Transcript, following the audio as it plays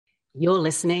You're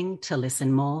listening to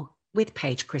Listen More with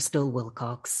Paige Crystal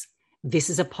Wilcox. This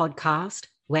is a podcast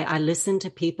where I listen to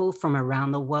people from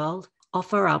around the world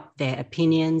offer up their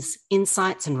opinions,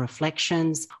 insights, and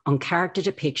reflections on character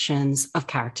depictions of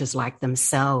characters like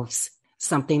themselves.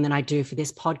 Something that I do for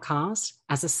this podcast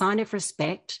as a sign of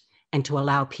respect and to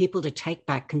allow people to take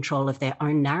back control of their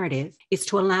own narrative is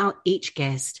to allow each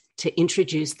guest to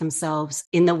introduce themselves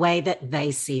in the way that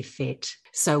they see fit.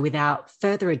 So without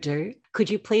further ado, could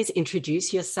you please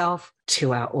introduce yourself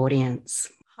to our audience?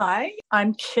 Hi,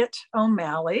 I'm Kitt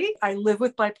O'Malley. I live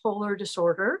with bipolar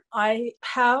disorder. I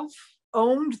have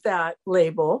owned that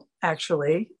label,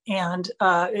 actually, and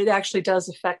it actually does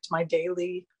affect my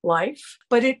daily life,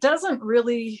 but it doesn't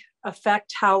really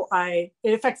affect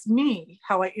it affects me,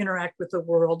 how I interact with the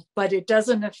world, but it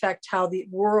doesn't affect how the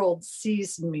world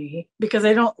sees me, because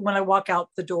when I walk out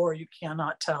the door, you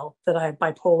cannot tell that I have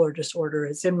bipolar disorder.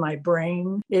 It's in my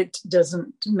brain. It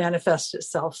doesn't manifest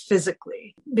itself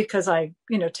physically because I,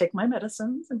 take my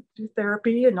medicines and do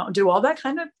therapy and do all that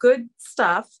kind of good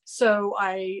stuff. So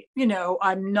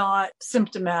I'm not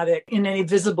symptomatic in any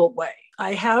visible way.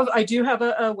 I do have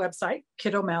a website,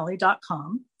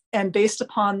 kittomalley.com. And based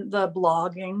upon the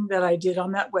blogging that I did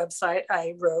on that website,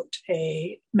 I wrote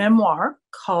a memoir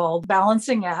called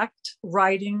Balancing Act,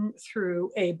 Writing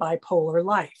Through a Bipolar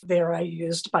Life. There I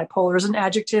used bipolar as an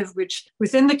adjective, which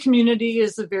within the community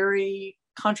is a very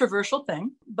controversial thing,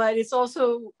 but it's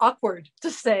also awkward to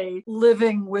say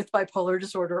living with bipolar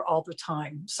disorder all the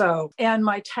time. And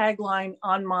my tagline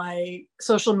on my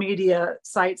social media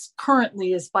sites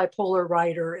currently is bipolar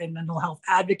writer and mental health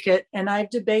advocate. And I've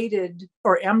debated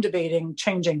or am debating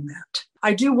changing that.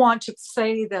 I do want to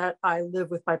say that I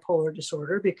live with bipolar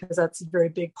disorder because that's a very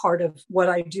big part of what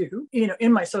I do,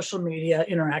 in my social media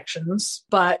interactions.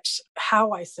 But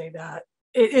how I say that,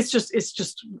 it's just,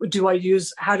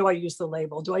 how do I use the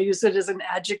label? Do I use it as an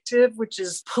adjective, which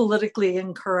is politically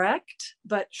incorrect,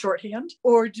 but shorthand?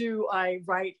 Or do I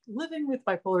write living with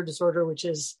bipolar disorder, which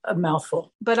is a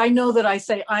mouthful? But I know that I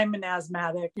say I'm an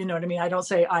asthmatic, you know what I mean? I don't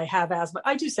say I have asthma.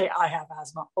 I do say I have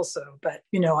asthma also, but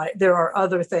there are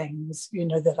other things,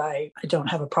 that I don't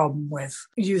have a problem with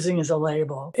using as a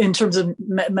label in terms of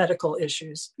medical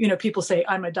issues. People say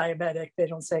I'm a diabetic. They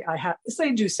don't say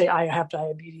they do say I have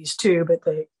diabetes too, but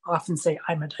they often say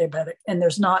I'm a diabetic, and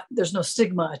there's no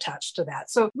stigma attached to that.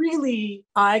 So really,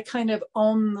 I kind of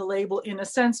own the label in a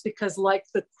sense because, like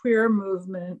the queer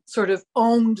movement sort of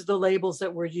owned the labels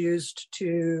that were used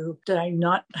to, I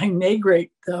negrate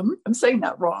them? I'm saying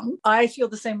that wrong. I feel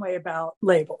the same way about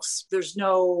labels. There's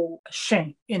no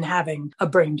shame in having a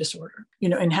brain disorder,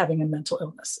 in having a mental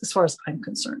illness, as far as I'm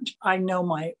concerned. I know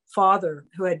my father,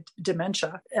 who had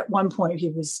dementia, at one point he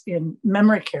was in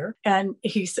memory care, and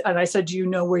I said, "Do you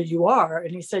know where you are?"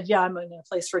 And he said, "Yeah, I'm in a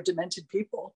place for demented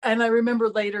people." And I remember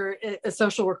later a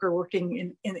social worker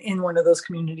working in one of those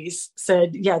communities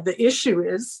said, "Yeah, the issue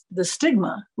is the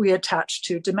stigma we attach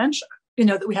to dementia.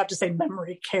 That we have to say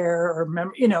memory care or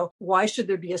why should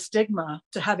there be a stigma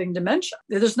to having dementia?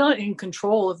 There's not in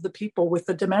control of the people with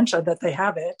the dementia that they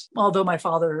have it." Although my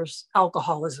father's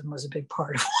alcoholism was a big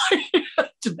part of why he had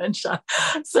dementia.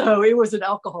 So it was an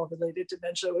alcohol-related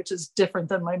dementia, which is different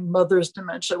than my mother's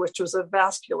dementia, which was a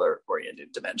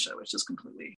vascular-oriented dementia, which is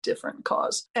completely different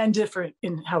cause and different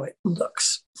in how it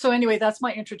looks. So anyway, that's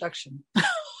my introduction.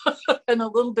 And a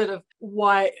little bit of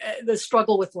why the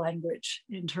struggle with language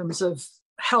in terms of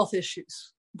health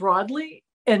issues broadly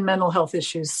and mental health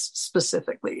issues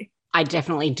specifically. I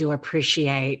definitely do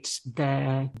appreciate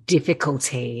the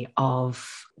difficulty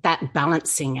of that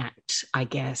balancing act, I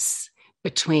guess,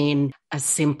 between a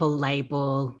simple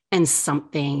label and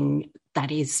something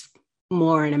that is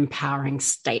more an empowering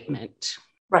statement.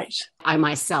 Right. I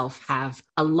myself have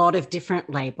a lot of different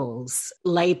labels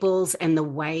and the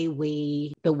way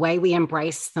we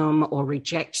embrace them or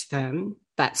reject them,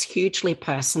 that's hugely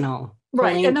personal.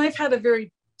 Right. And I've had a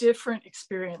very different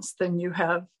experience than you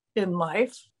have in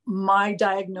life. My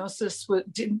diagnosis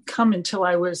didn't come until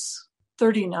I was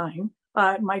 39.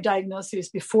 My diagnosis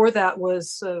before that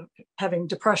was having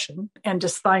depression and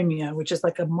dysthymia, which is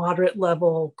like a moderate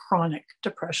level chronic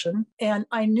depression. And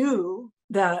I knew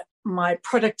that my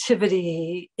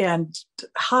productivity and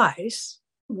highs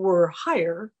were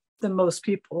higher than most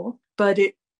people, but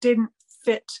it didn't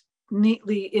fit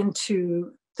neatly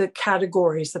into the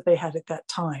categories that they had at that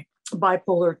time.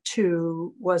 Bipolar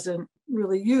 2 wasn't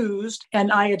really used,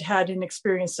 and I had had an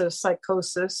experience of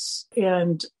psychosis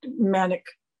and manic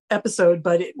episode,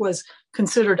 but it was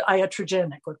considered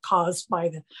iatrogenic or caused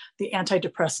by the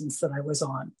antidepressants that I was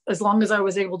on. As long as I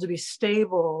was able to be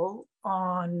stable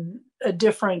on a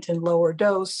different and lower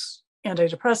dose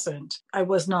antidepressant, I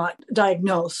was not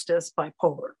diagnosed as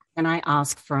bipolar. Can I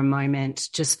ask for a moment,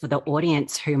 just for the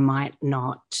audience who might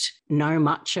not know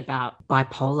much about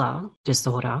bipolar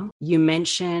disorder? You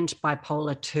mentioned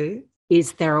bipolar 2.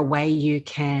 Is there a way you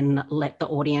can let the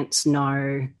audience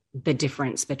know the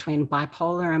difference between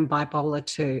bipolar and bipolar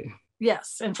 2?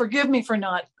 Yes, and forgive me for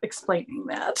not explaining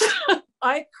that.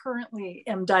 I currently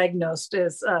am diagnosed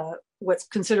as what's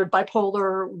considered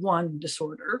bipolar 1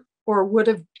 disorder, or would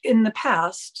have in the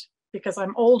past, because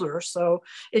I'm older, so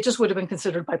it just would have been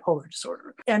considered bipolar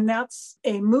disorder. And that's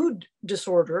a mood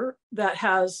disorder that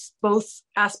has both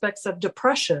aspects of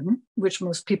depression, which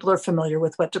most people are familiar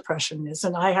with what depression is.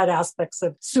 And I had aspects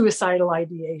of suicidal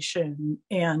ideation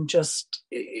and just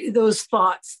those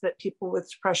thoughts that people with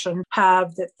depression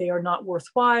have, that they are not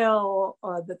worthwhile,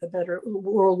 that the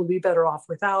world will be better off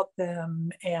without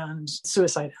them, and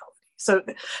suicidality. So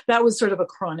that was sort of a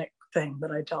chronic thing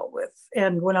that I dealt with.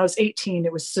 And when I was 18,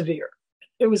 it was severe.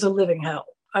 It was a living hell.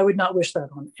 I would not wish that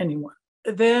on anyone.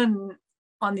 Then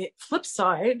on the flip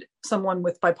side, someone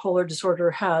with bipolar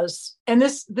disorder has, and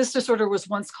this disorder was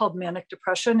once called manic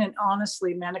depression. And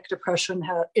honestly, manic depression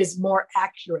is more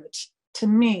accurate to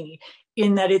me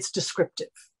in that it's descriptive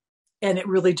and it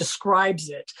really describes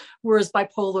it. Whereas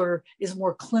bipolar is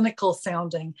more clinical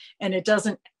sounding and it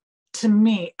doesn't, to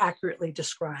me, accurately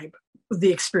describe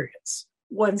the experience.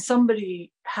 When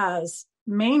somebody has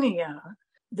mania,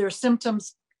 their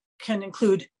symptoms can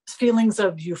include feelings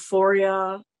of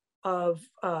euphoria, of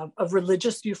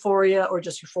religious euphoria, or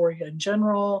just euphoria in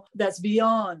general. That's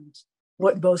beyond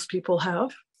what most people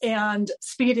have. And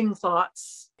speeding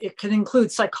thoughts. It can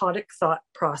include psychotic thought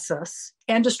process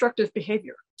and destructive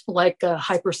behavior, like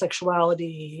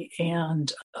hypersexuality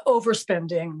and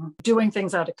overspending, doing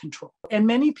things out of control. And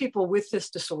many people with this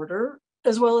disorder,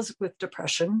 as well as with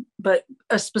depression, but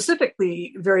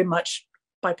specifically very much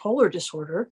bipolar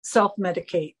disorder,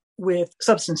 self-medicate with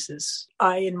substances.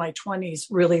 I, in my 20s,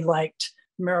 really liked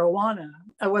marijuana.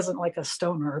 I wasn't like a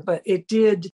stoner, but it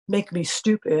did make me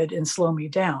stupid and slow me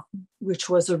down, which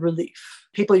was a relief.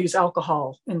 People use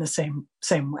alcohol in the same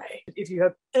way. If you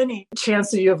have any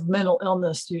chance that you have mental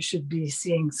illness, you should be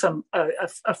seeing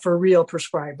a for real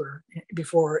prescriber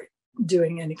before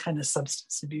doing any kind of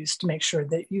substance abuse to make sure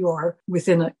that you are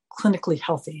within a clinically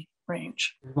healthy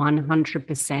range.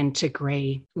 100%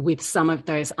 agree. With some of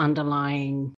those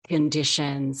underlying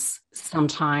conditions,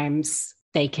 sometimes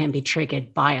they can be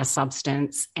triggered by a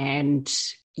substance and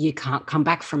you can't come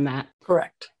back from that.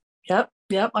 Correct. Yep.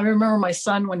 I remember my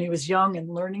son when he was young and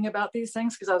learning about these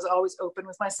things, because I was always open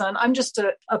with my son. I'm just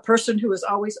a person who is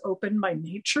always open by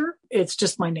nature. It's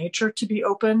just my nature to be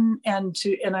open and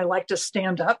I like to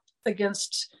stand up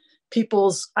against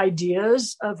people's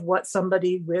ideas of what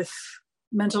somebody with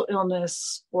mental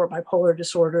illness or bipolar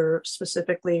disorder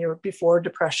specifically, or before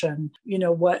depression,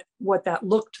 what that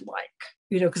looked like,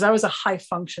 because I was a high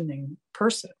functioning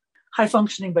person. High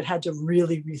functioning, but had to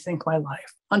really rethink my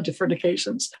life on different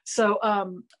occasions. So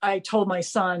I told my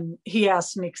son, he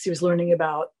asked me, because he was learning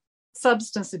about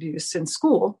substance abuse in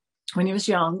school when he was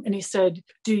young. And he said,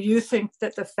 do you think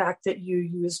that the fact that you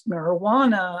used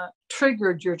marijuana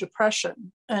triggered your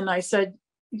depression? And I said,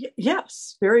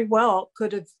 yes, very well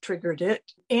could have triggered it.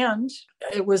 And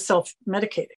it was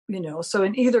self-medicating, So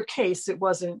in either case, it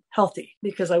wasn't healthy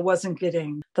because I wasn't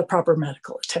getting the proper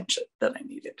medical attention that I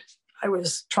needed. I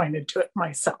was trying to do it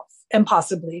myself and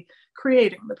possibly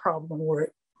creating the problem where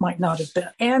it might not have been.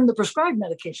 And the prescribed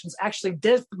medications actually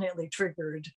definitely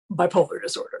triggered bipolar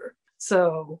disorder.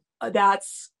 So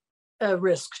that's a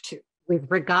risk too. With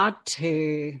regard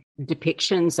to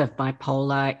depictions of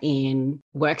bipolar in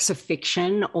works of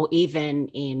fiction or even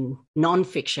in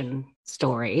non-fiction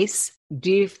stories,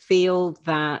 do you feel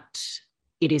that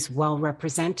it is well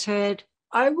represented?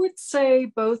 I would say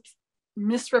both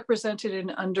misrepresented and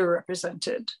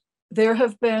underrepresented. There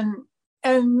have been,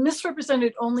 and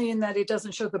misrepresented only in that it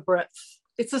doesn't show the breadth.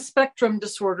 It's a spectrum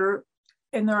disorder,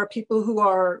 and there are people who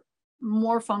are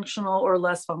more functional or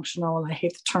less functional. And I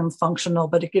hate the term functional,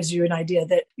 but it gives you an idea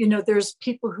that, there's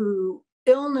people who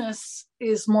illness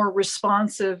is more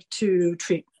responsive to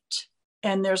treatment.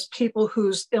 And there's people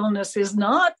whose illness is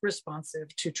not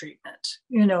responsive to treatment,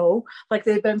 like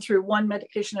they've been through one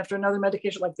medication after another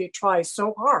medication, like they try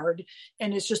so hard,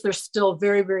 and it's just, they're still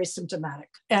very, very symptomatic.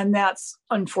 And that's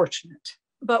unfortunate.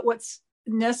 But what's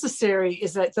necessary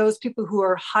is that those people who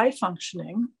are high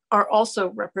functioning are also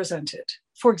represented.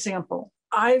 For example,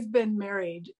 I've been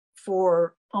married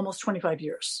for almost 25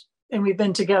 years, and we've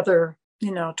been together,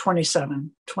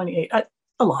 27, 28.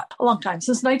 a long time,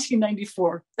 since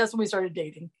 1994. That's when we started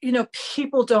dating.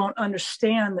 People don't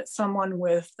understand that someone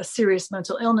with a serious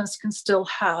mental illness can still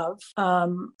have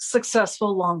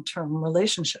successful long-term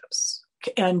relationships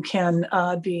and can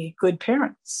be good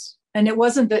parents. And it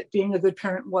wasn't that being a good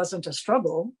parent wasn't a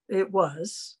struggle. It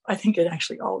was. I think it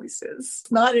actually always is.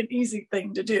 Not an easy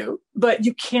thing to do, but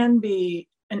you can be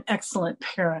an excellent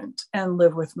parent and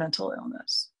live with mental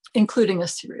illness, including a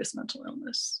serious mental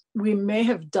illness. We may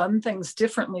have done things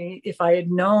differently if I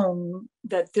had known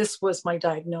that this was my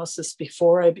diagnosis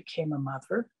before I became a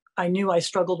mother. I knew I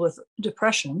struggled with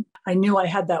depression. I knew I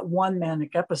had that one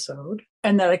manic episode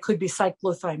and that I could be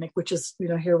cyclothymic, which is,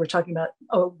 here we're talking about,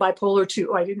 bipolar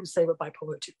 2. Oh, I didn't say what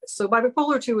bipolar 2 is. So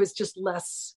bipolar 2 is just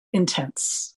less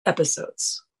intense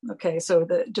episodes. Okay, so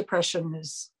the depression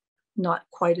is not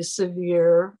quite as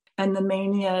severe. And the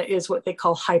mania is what they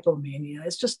call hypomania.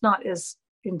 It's just not as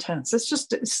intense.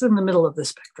 It's in the middle of the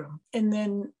spectrum. And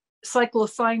then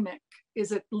cyclothymic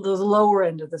is at the lower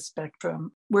end of the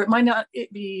spectrum, where it might not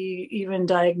be even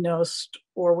diagnosed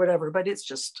or whatever, but it's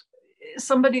just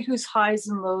somebody whose highs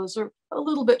and lows are a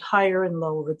little bit higher and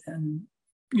lower than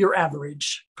your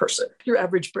average person, your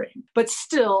average brain, but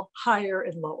still higher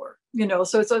and lower,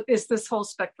 so it's this whole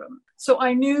spectrum. So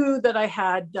I knew that I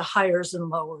had the higher and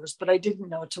lowers, but I didn't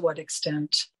know to what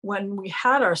extent. When we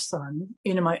had our son,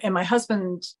 my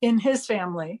husband, in his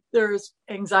family, there's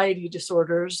anxiety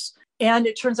disorders. And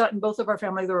it turns out in both of our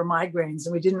family, there were migraines,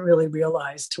 and we didn't really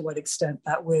realize to what extent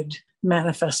that would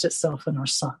manifest itself in our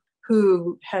son,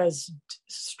 who has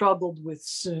struggled with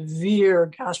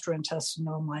severe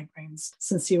gastrointestinal migraines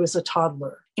since he was a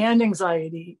toddler, and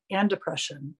anxiety and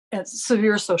depression and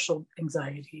severe social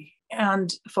anxiety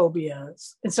and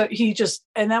phobias. And so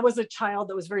and that was a child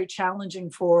that was very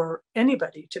challenging for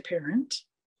anybody to parent.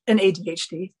 And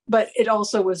ADHD, but it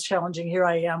also was challenging. Here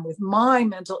I am with my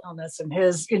mental illness and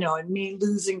his, and me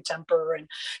losing temper. And,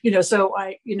 so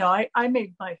I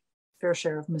made my fair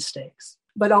share of mistakes,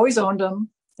 but always owned them.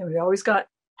 And we always got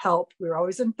help. We were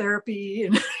always in therapy.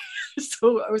 And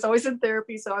so I was always in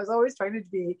therapy. So I was always trying to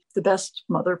be the best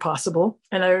mother possible.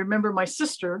 And I remember my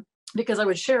sister, because I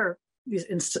would share these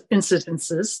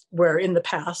incidences where in the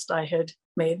past I had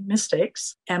made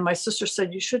mistakes. And my sister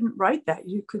said, you shouldn't write that.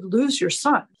 You could lose your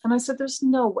son. And I said, there's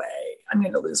no way I'm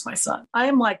going to lose my son. I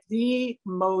am like the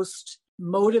most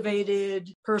motivated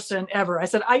person ever. I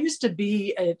said, I used to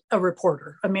be a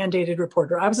reporter, a mandated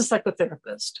reporter. I was a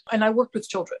psychotherapist and I worked with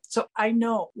children. So I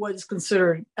know what is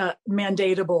considered a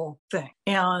mandatable thing.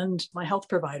 And my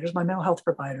mental health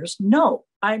providers know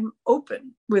I'm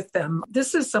open with them.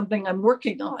 This is something I'm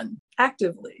working on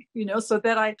actively, so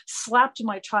that I slapped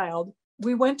my child.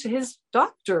 We went to his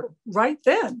doctor right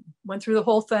then, went through the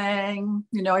whole thing.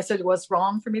 I said, it was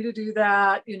wrong for me to do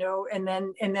that, and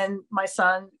then my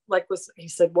son, he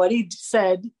said what he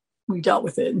said, we dealt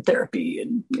with it in therapy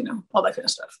and, all that kind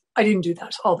of stuff. I didn't do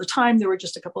that all the time. There were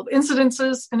just a couple of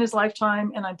incidences in his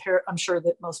lifetime. And I'm sure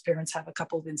that most parents have a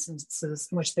couple of instances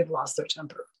in which they've lost their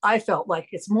temper. I felt like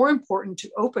it's more important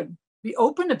to be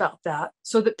open about that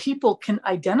so that people can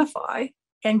identify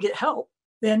and get help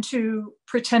than to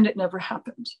pretend it never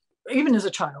happened. Even as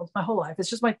a child, my whole life, it's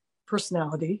just my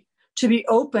personality to be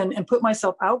open and put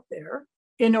myself out there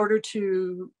in order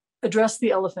to address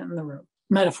the elephant in the room,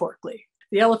 metaphorically.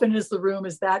 The elephant in the room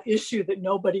is that issue that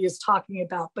nobody is talking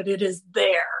about, but it is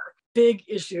there, big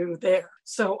issue there.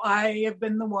 So I have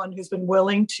been the one who's been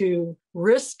willing to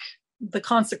risk the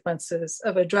consequences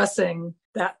of addressing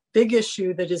that big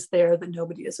issue that is there that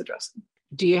nobody is addressing.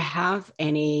 Do you have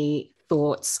any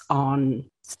thoughts on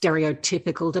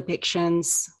stereotypical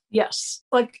depictions? Yes.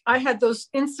 I had those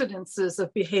incidences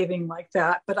of behaving like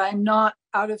that, but I'm not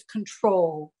out of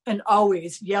control and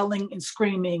always yelling and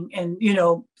screaming and,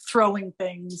 throwing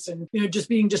things and, just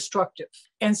being destructive.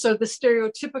 And so the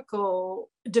stereotypical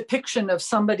depiction of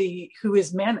somebody who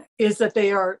is manic is that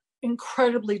they are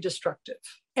incredibly destructive.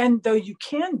 And though you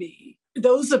can be,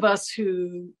 those of us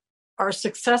who are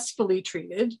successfully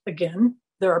treated, again,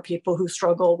 there are people who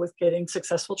struggle with getting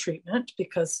successful treatment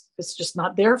because it's just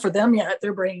not there for them yet.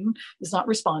 Their brain is not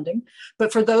responding.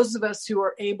 But for those of us who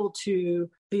are able to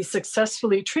be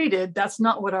successfully treated, that's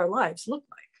not what our lives look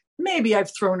like. Maybe I've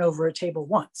thrown over a table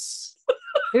once.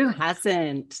 Who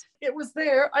hasn't? It was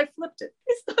there. I flipped it.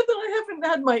 It's not that I haven't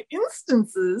had my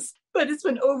instances, but it's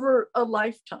been over a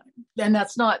lifetime. And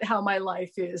that's not how my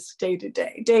life is day to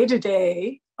day. Day to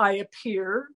day, I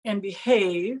appear and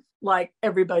behave like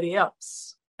everybody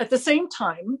else. At the same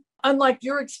time, unlike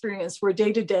your experience where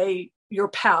day to day, your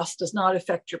past does not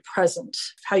affect your present,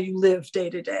 how you live day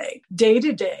to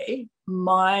day,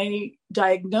 my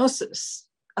diagnosis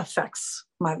affects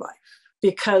my life.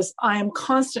 because I am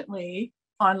constantly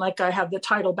on, like I have the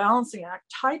tidal balancing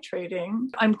act, titrating.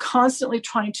 I'm constantly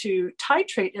trying to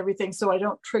titrate everything so I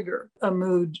don't trigger a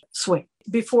mood swing.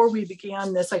 Before we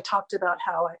began this, I talked about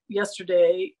how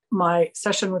yesterday, my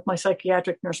session with my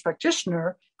psychiatric nurse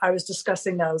practitioner, I was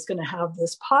discussing that I was going to have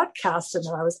this podcast and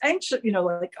that I was anxious,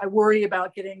 like I worry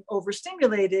about getting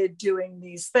overstimulated doing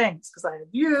these things because I have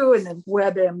you, and then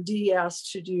WebMD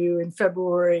asked to do in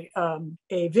February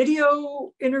a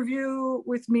video interview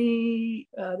with me.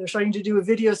 They're starting to do a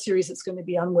video series that's going to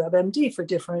be on WebMD for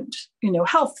different,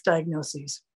 health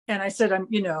diagnoses. And I said, I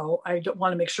don't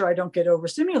want to make sure I don't get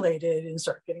overstimulated and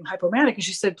start getting hypomanic. And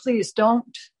she said, please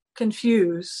don't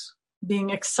confuse being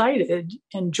excited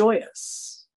and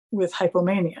joyous with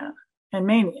hypomania and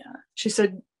mania. She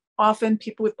said, often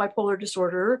people with bipolar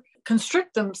disorder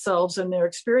constrict themselves in their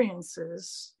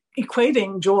experiences,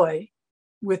 equating joy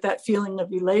with that feeling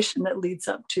of elation that leads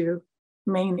up to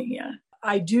mania.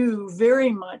 I do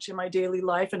very much in my daily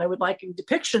life, and I would like in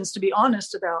depictions to be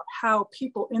honest about how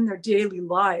people in their daily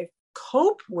life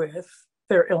cope with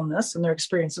their illness and their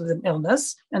experience of an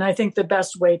illness. And I think the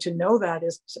best way to know that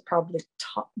is to probably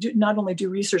not only do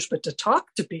research, but to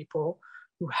talk to people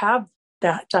who have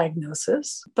that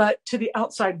diagnosis. But to the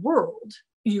outside world,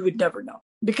 you would never know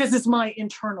because it's my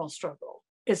internal struggle.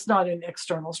 It's not an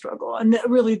external struggle. And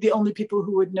really the only people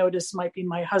who would notice might be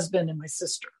my husband and my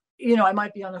sister. I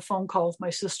might be on a phone call with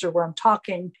my sister where I'm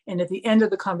talking, and at the end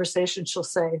of the conversation, she'll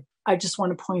say, I just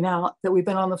want to point out that we've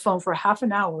been on the phone for half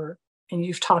an hour and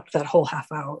you've talked that whole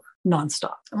half hour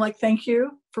nonstop. I'm like, thank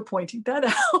you for pointing that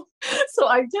out. So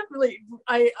I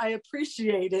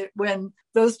appreciate it when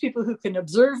those people who can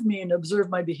observe me and observe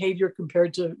my behavior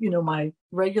compared to, my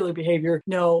regular behavior,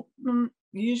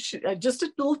 you should just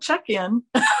a little check-in.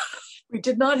 We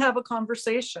did not have a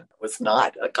conversation. It was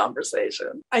not a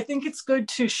conversation. I think it's good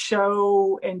to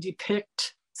show and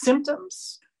depict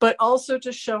symptoms, but also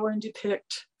to show and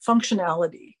depict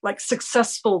functionality, like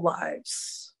successful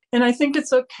lives. And I think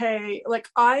it's okay. Like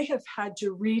I have had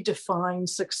to redefine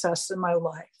success in my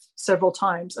life several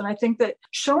times. And I think that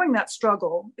showing that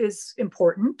struggle is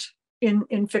important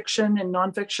in fiction and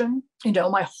nonfiction.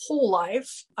 My whole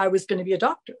life, I was going to be a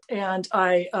doctor. And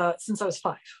since I was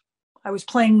 5. I was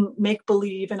playing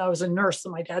make-believe and I was a nurse.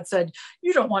 And my dad said,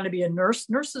 you don't want to be a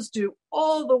nurse. Nurses do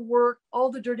all the work,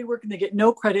 all the dirty work, and they get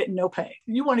no credit and no pay.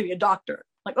 You want to be a doctor.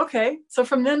 Like, okay. So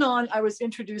from then on, I was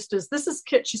introduced as, this is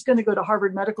Kitt. She's going to go to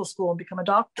Harvard Medical School and become a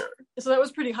doctor. So that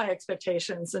was pretty high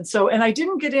expectations. And I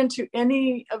didn't get into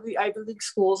any of the Ivy League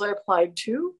schools I applied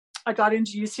to. I got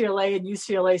into UCLA and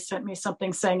UCLA sent me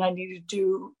something saying I needed to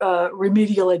do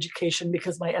remedial education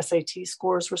because my SAT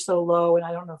scores were so low. And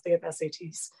I don't know if they have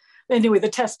SATs. Anyway, the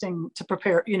testing to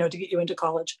prepare, to get you into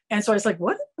college. And so I was like,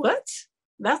 what?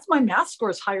 That's my math score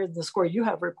is higher than the score you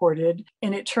have reported.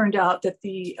 And it turned out that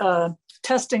the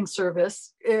testing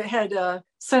service had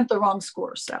sent the wrong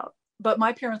scores out. But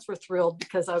my parents were thrilled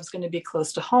because I was going to be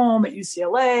close to home at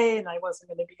UCLA and I wasn't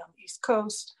going to be on the East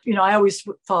Coast. I always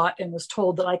thought and was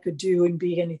told that I could do and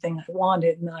be anything I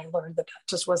wanted. And then I learned that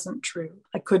just wasn't true.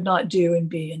 I could not do and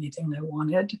be anything I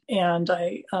wanted. And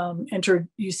I entered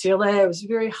UCLA. I was a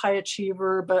very high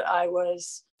achiever, but I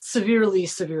was severely,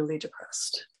 severely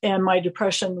depressed. And my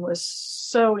depression was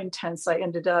so intense. I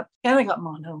got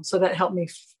mono. So that helped me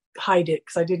hide it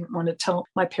because I didn't want to tell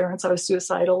my parents I was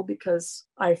suicidal because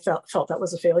I felt that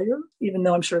was a failure, even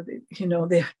though I'm sure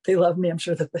they love me. I'm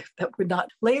sure that that would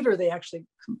not. Later, they actually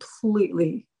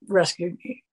completely rescued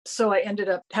me. So I ended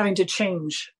up having to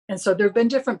change. And so there have been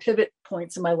different pivot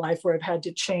points in my life where I've had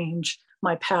to change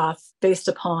my path based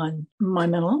upon my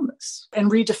mental illness and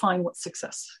redefine what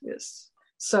success is.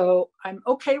 So I'm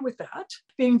okay with that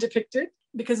being depicted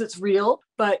because it's real,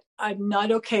 but I'm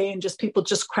not okay in just people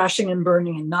just crashing and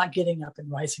burning and not getting up and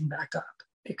rising back up,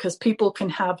 because people can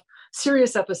have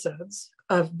serious episodes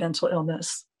of mental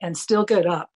illness and still get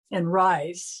up and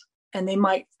rise. And they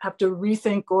might have to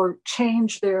rethink or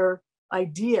change their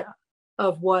idea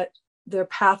of what their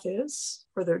path is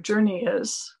or their journey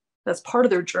is. That's part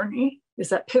of their journey, is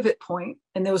that pivot point.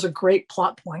 And those are great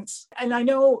plot points. And I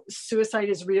know suicide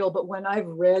is real, but when I've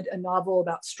read a novel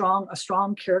about a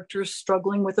strong character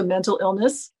struggling with a mental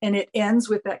illness, and it ends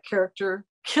with that character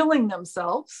killing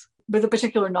themselves, but the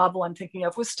particular novel I'm thinking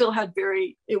of was still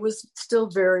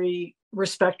very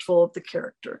respectful of the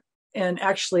character. And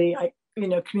actually, I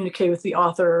communicated with the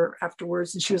author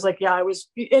afterwards, and she was like, yeah,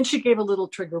 and she gave a little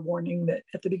trigger warning that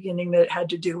at the beginning that it had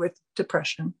to do with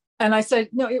depression. And I said,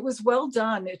 no, it was well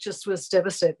done. It just was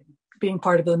devastating. Being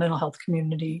part of the mental health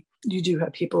community, you do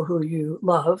have people who you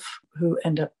love who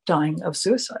end up dying of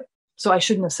suicide. So I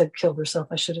shouldn't have said killed herself.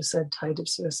 I should have said died of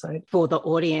suicide. For the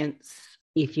audience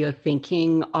If you're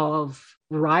thinking of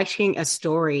writing a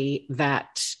story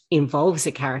that involves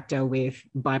a character with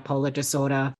bipolar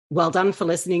disorder, well done for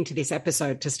listening to this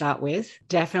episode to start with.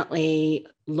 Definitely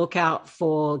look out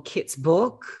for Kitt's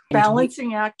book.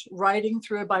 Balancing Act, Writing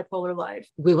Through a Bipolar Life.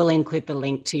 We will include the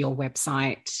link to your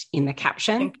website in the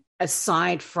caption.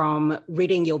 Aside from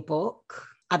reading your book,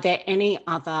 are there any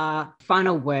other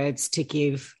final words to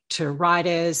give to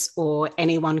writers or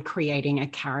anyone creating a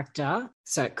character?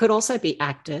 So it could also be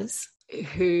actors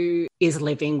who is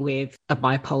living with a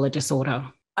bipolar disorder.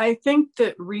 I think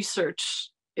that research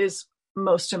is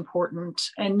most important,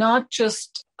 and not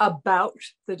just about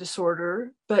the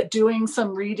disorder, but doing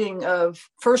some reading of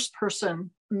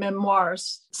first-person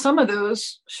memoirs. Some of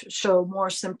those show more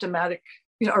symptomatic,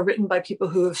 are written by people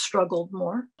who have struggled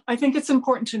more. I think it's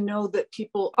important to know that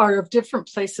people are of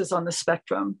different places on the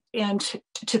spectrum, and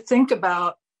to think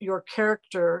about your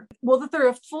character, that they're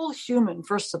a full human,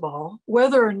 first of all,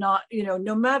 whether or not,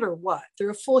 no matter what, they're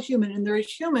a full human, and they're a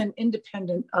human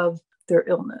independent of their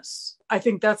illness. I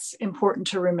think that's important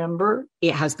to remember.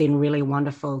 It has been really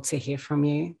wonderful to hear from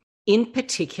you. In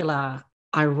particular,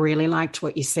 I really liked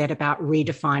what you said about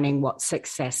redefining what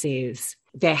success is.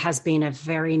 There has been a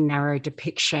very narrow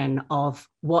depiction of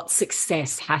what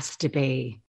success has to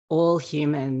be. All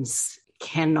humans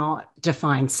cannot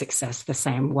define success the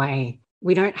same way.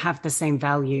 We don't have the same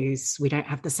values. We don't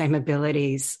have the same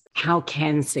abilities. How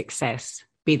can success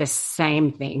be the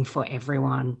same thing for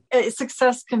everyone?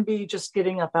 Success can be just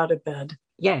getting up out of bed.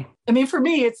 Yeah. I mean, for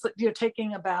me, it's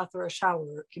taking a bath or a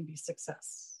shower can be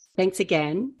success. Thanks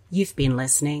again. You've been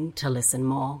listening to Listen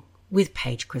More with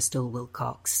Paige Crystal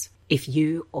Wilcox. If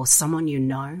you or someone you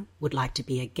know would like to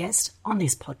be a guest on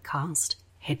this podcast,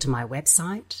 head to my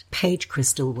website,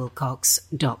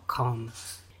 pagecrystalwilcox.com.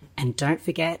 And don't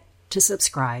forget to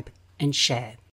subscribe and share.